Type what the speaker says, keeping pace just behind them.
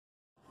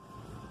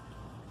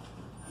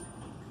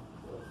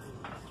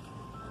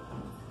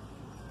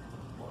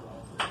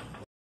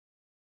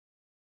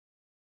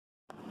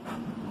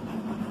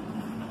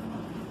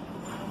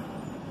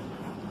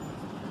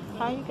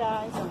Hi you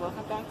guys, and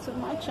welcome back to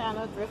my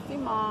channel, Thrifty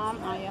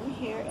Mom. I am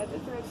here at the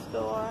thrift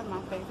store, my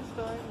favorite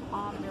store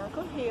on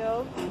Miracle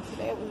Hill, and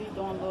today we'll be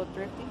doing a little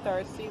Thrifty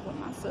Thirsty with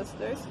my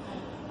sisters.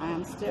 I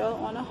am still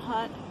on a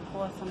hunt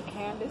for some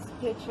canvas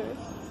pictures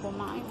for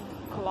my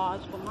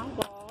collage for my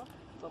wall,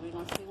 so we're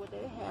going to see what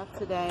they have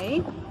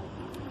today.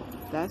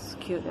 That's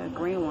cute, that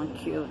green one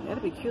cute.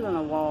 That'll be cute on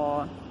the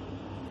wall.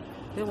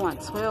 They want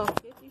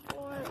 $12.50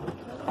 for it.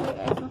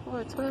 They're asking for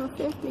it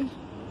 $12.50.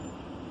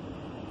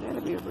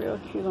 That'll be real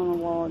cute on the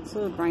wall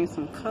too. Bring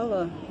some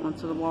color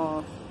onto the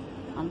wall.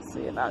 I'm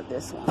see about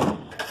this one.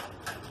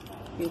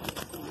 Get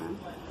this one.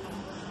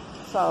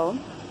 So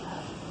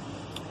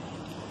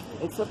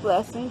it's a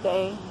blessing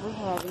day we're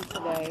having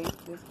today.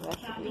 This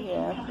blessing we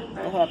have.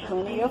 They have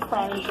plenty of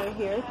furniture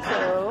here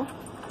too.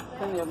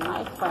 Plenty of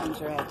nice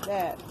furniture at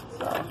that.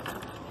 So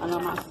I know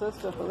my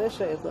sister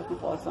Felicia is looking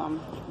for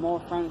some more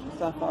furniture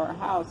stuff for her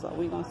house. So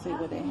we're gonna see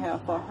what they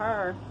have for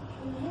her.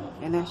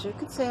 And as you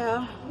can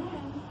tell,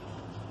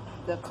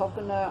 the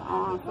coconut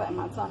flat in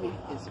my tummy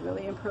is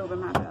really improving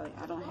my belly.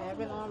 I don't have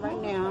it on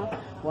right now.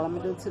 What I'm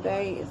gonna do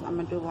today is I'm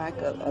gonna do like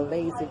a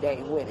lazy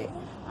day with it.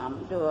 I'm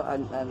gonna do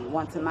a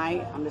one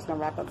tonight. I'm just gonna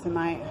wrap up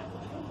tonight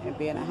and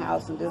be in the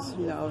house and just,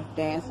 you know,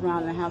 dance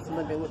around in the house a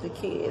little bit with the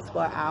kids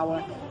for an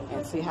hour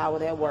and see how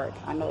that works.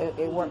 I know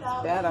it works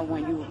better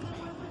when you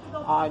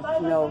are,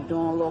 you know,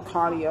 doing a little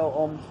cardio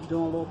or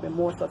doing a little bit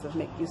more stuff to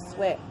make you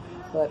sweat.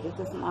 But it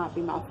just might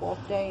be my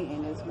 4th day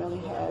and it really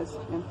has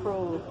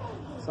improved.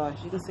 So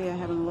as you can see, I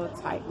have a little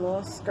tight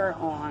little skirt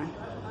on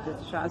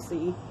just to try to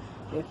see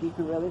if you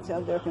can really tell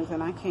the difference,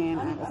 and I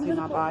can see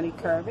my body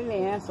curving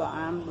in, so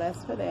I'm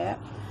blessed for that.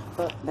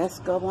 But let's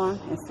go on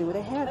and see what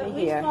they have in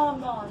here.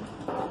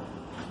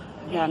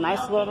 They got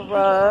nice little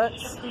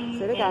rugs. See,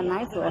 they got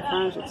nice little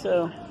furniture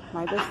too.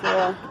 Like this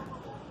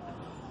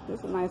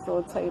is a nice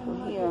little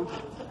table here.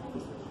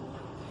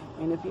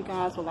 And if you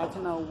guys would like to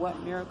know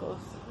what Miracle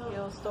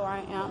Hill store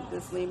I am,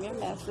 just leave me a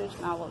message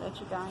and I will let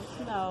you guys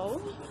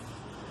know.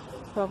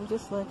 So I'm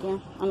just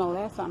looking. I know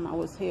last time I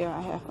was here,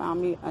 I had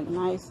found me a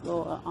nice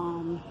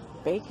little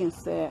baking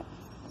set,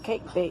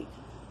 cake bake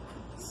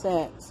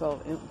set.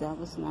 So that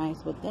was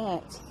nice with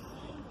that.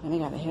 And they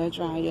got a hair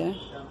dryer.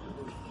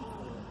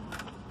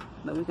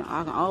 But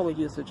I can always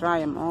use the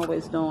dryer. I'm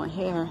always doing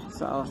hair,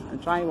 so the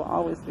dryer will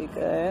always be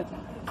good.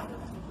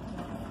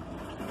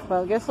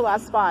 Well, guess who I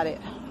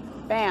spotted?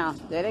 Bam!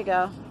 There they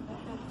go.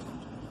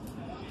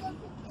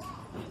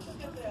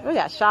 We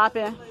got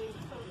shopping.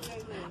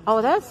 Oh,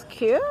 that's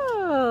cute.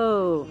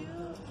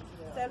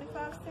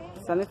 75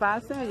 cents?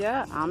 75 cents,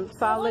 yeah. I'm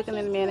start looking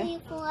in a minute.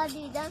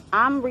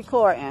 I'm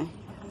recording.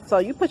 So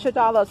you put your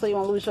dollar up so you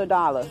won't lose your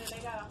dollar.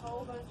 They got a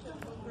whole bunch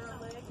of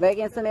girl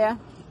Leggings in there?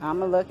 I'm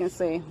going to look and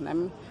see. Let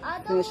me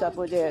finish up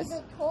with this.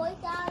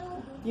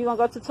 You going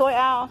to go to Toy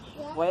Owl?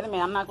 Yeah. Wait a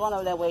minute. I'm not going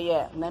over that way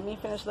yet. Let me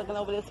finish looking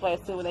over this way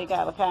and see what they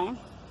got, okay?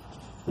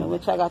 And we'll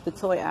check out the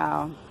Toy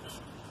Owl.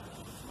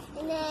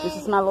 This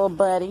is my little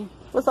buddy.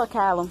 What's up,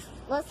 Callum?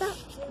 What's up,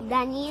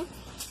 Daniel?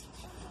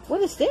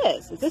 What is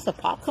this? Is this a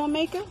popcorn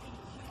maker?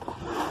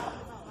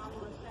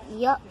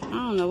 Yup. I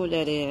don't know what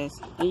that is.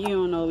 And you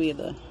don't know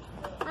either.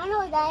 I know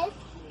what that is.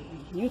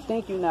 You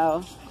think you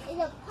know. It's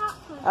a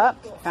popcorn. Oh,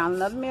 found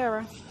another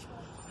mirror.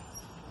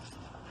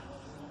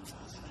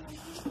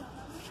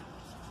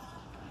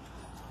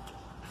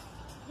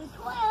 The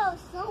toy house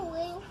is so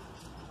weird.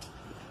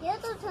 You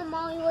have to tell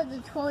mommy what the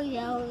toy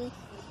house is.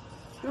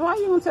 Why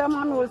you gonna tell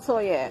mommy where the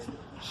toy at?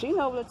 She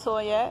know where the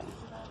toy at.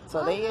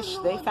 So they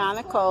found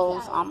the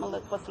clothes. I'm gonna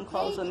look for some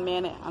clothes in a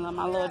minute. I know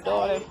my little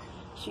daughter,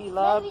 she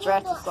loves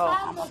dresses, so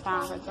I'm gonna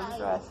find her some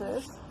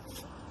dresses.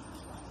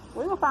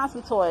 We're gonna find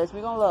some toys.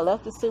 We're gonna look.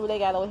 Let's just see what they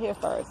got over here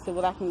first. See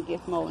what I can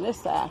get from over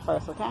this side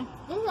first, okay?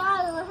 This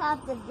aisle will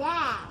have the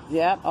glass.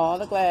 Yep, all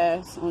the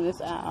glass on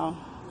this aisle.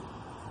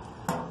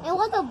 And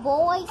what the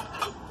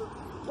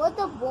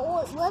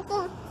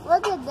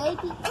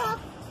baby stuff?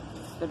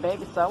 The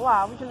baby stuff.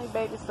 Wow, what you need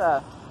baby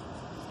stuff?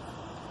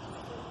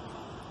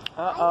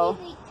 Uh-oh.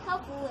 I need to be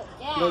careful with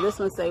that. Well, this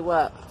one say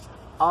what?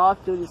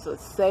 Off duty, so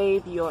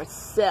save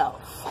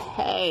yourself.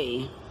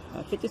 Hey,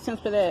 50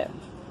 cents for that.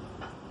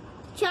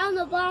 Check on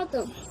the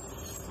bottom.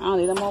 I don't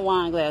need no more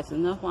wine glasses.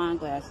 Enough wine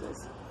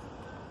glasses.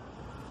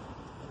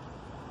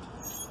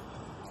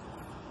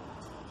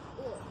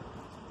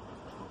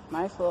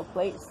 Nice little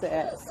plate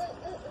sets.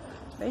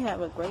 They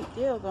have a great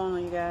deal going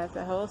on, you guys.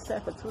 The whole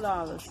set for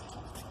 $2.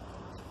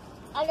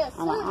 I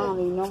don't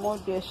need no more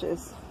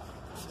dishes.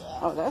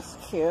 Oh, that's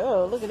cute.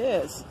 Look at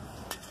this.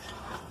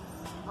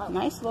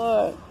 Nice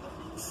little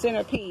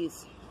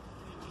centerpiece.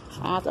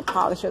 I have to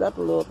polish it up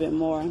a little bit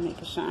more and make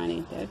it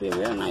shiny. That'd be a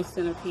real nice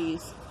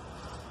centerpiece.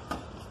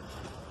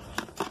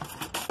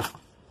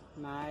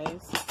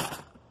 Nice.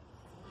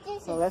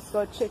 So let's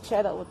go chit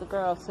chat up with the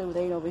girls, see what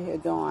they over here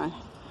doing.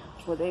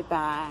 What they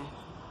buying.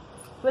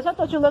 But I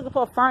thought you were looking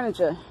for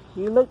furniture.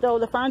 You looked over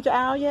the furniture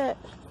aisle yet?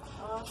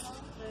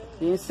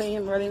 You didn't see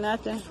him really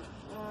nothing?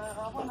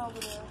 I went over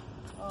there.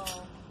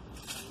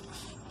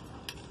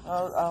 I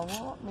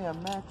want me a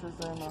mattress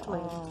and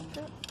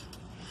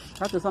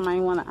I thought somebody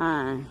want to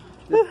iron.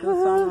 Just put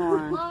some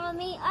on.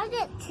 Mommy, I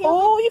got 2.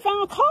 Oh, you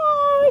found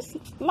cars.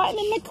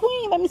 Lightning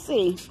McQueen. Let me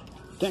see.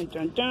 Dun,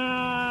 dun,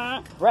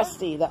 dun.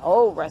 Rusty, the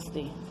old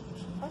Rusty.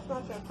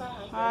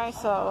 Alright,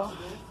 so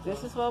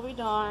this is what we're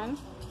doing.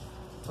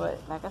 But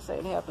like I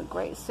said, they have a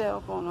great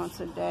sale going on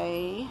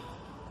today.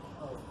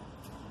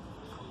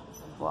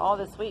 Well, all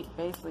this week,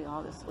 basically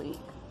all this week.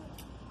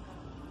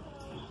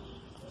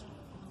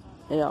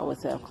 They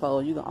always have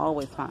clothes. You can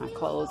always find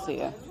clothes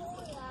here.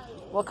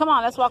 Well, come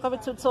on, let's walk over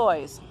to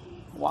toys.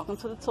 Walk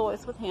into the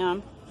toys with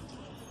him.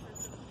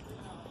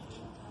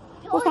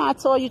 What kind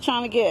of toy you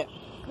trying to get?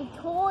 A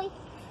toy?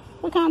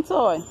 What kind of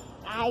toy?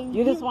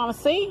 You just do. want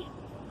to see?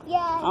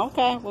 Yeah.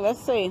 Okay, well,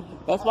 let's see.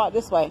 Let's walk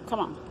this way. Come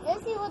on.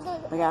 Let's see what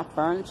the... They got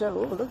furniture.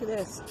 Ooh, look at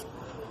this.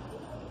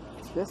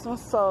 This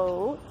one's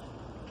sold.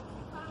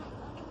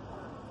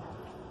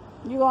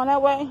 You going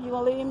that way? You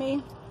gonna leave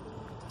me?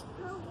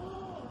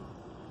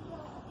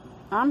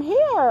 I'm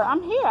here.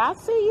 I'm here. I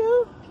see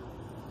you.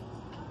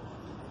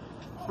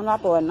 And I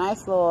bought a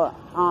nice little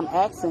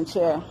accent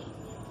chair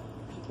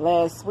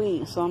last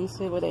week. So I'm gonna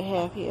see what they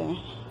have here.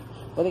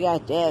 But they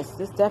got desks.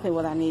 This is definitely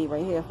what I need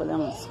right here for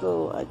them in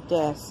school. A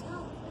desk.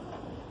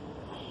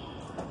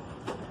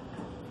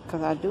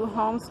 Because I do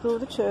homeschool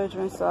the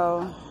children,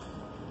 so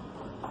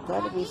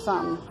that'll be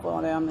something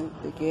for them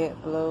to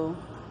get. Blue.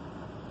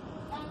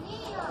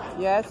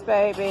 Yes,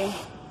 baby.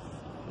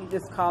 You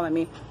just calling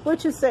me.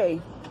 What you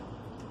say?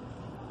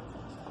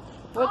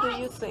 What do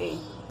you see?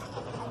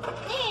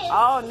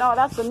 Oh, no,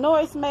 that's a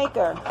noise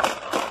maker.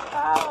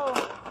 Oh.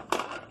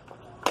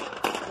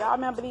 Y'all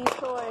remember these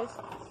toys?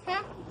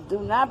 Huh?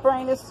 Do not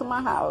bring this to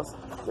my house.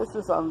 This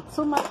is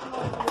too much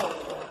noise.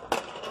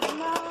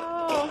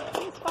 No,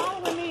 he's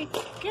following me.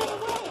 Get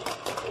away.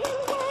 Get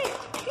away.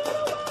 Get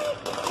away.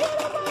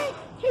 Get away.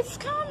 He's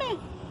coming.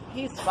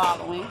 He's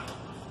following.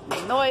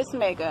 Noise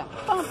maker.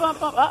 Bump, bump,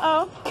 bump.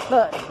 Uh-oh.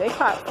 Look, they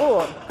caught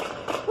full.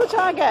 What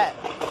y'all got?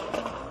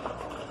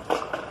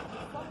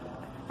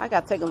 I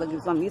got to take a look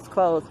at some of these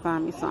clothes.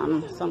 Find me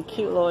some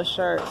cute little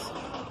shirts.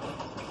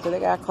 So they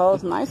got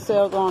clothes. Nice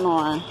sale going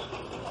on.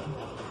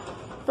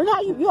 Bring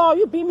out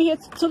you beat me here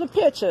to the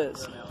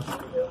pictures.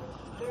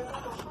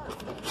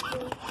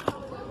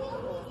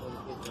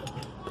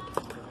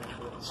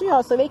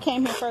 So they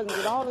came here first and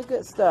did all the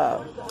good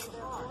stuff.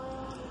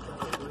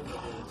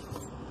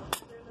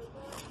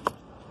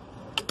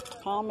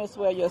 Home is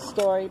where your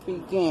story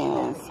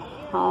begins.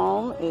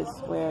 Home is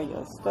where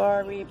your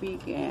story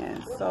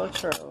begins. So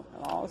true.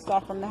 All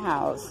start from the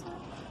house.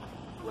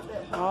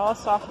 All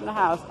start from the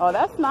house. Oh,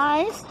 that's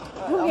nice.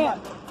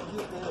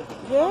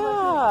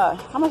 Yeah.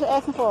 How much are you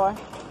asking for?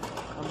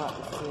 I'm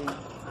about to see.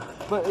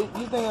 But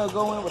you think it'll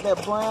go in with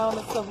that brown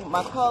and stuff with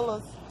my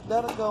colors?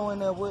 That'll go in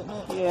there, wouldn't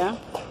it? Yeah.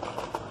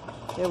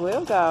 It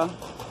will go.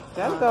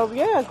 That'll go.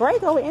 Yeah, gray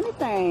go with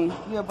anything.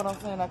 Yeah, but I'm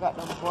saying I got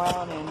them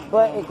brown and...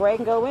 But gray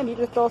can go in. You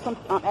just throw some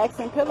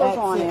accent pillows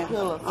on it.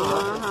 Pillows.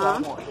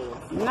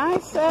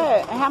 Nice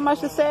set. And how much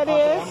the set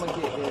is? I'm going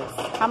to get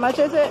this. How much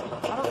is it?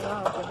 I don't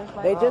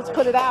know. They just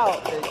put it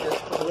out. They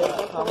just put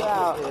it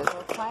out. So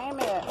claim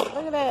it.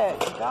 Look at that.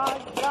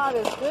 God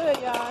is good,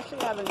 y'all. She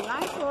got a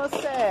nice little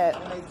set.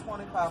 And they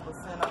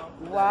 25% off.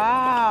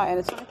 Wow. And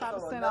it's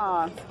 25%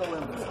 off. Go in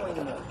between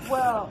them.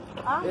 Well,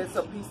 there's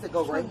a piece that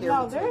go right here.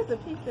 No, there's a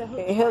piece that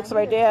hooks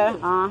right there.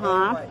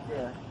 Uh-huh. Right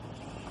there.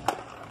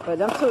 But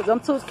them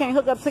two can't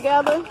hook up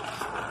together.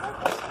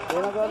 They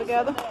don't go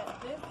together.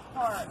 This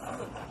part.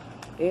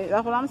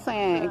 That's what I'm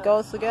saying. It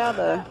goes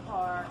together.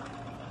 Part.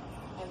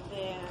 And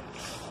then...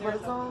 But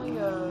it's only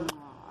a...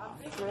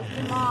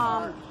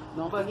 Mom,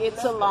 don't forget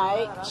to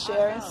like,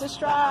 share, and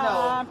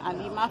subscribe. I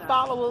need my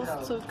followers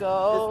to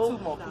go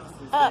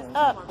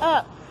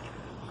up.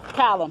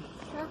 Callum,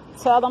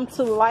 tell them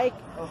to like,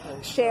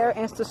 share,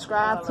 and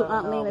subscribe to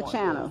Aunt Lena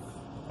channel.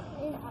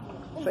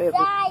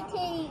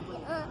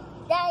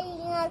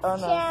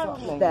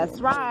 That's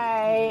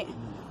right.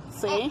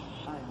 See?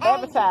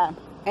 Every time.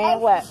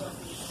 And what?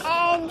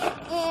 And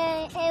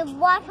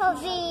watch her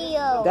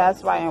video.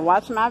 That's right. And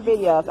watch my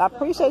videos. I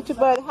appreciate you,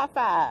 buddy. High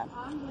five.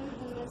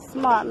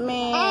 Smart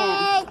man.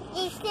 And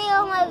you stay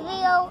on my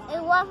video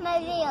and watch my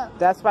video.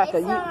 That's right.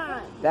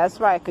 That's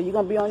right. Because you're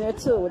going to be on there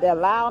too with that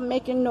loud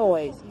making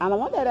noise. I don't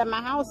want that at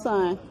my house,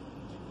 son.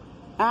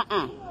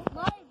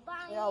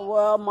 Yeah,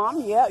 well,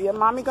 Mom, your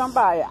mommy going to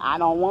buy it. I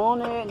don't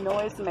want it.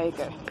 Noise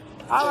maker.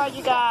 All right,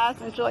 you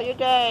guys. Enjoy your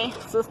day.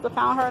 Sister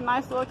found her a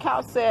nice little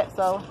couch set.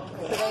 So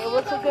today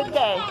was a good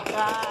day.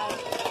 Bye.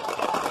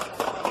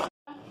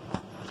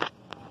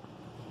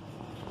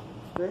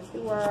 Thrifty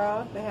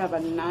World. They have a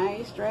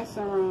nice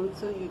dressing room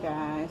too, you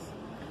guys.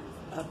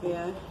 Up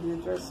here in the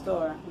dress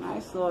store.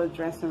 Nice little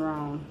dressing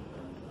room.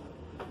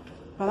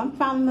 But I'm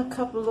finding a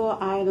couple little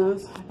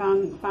items. I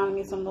found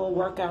me some little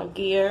workout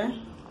gear.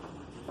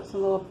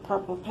 Some little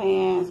purple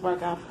pants,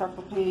 workout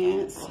purple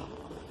pants.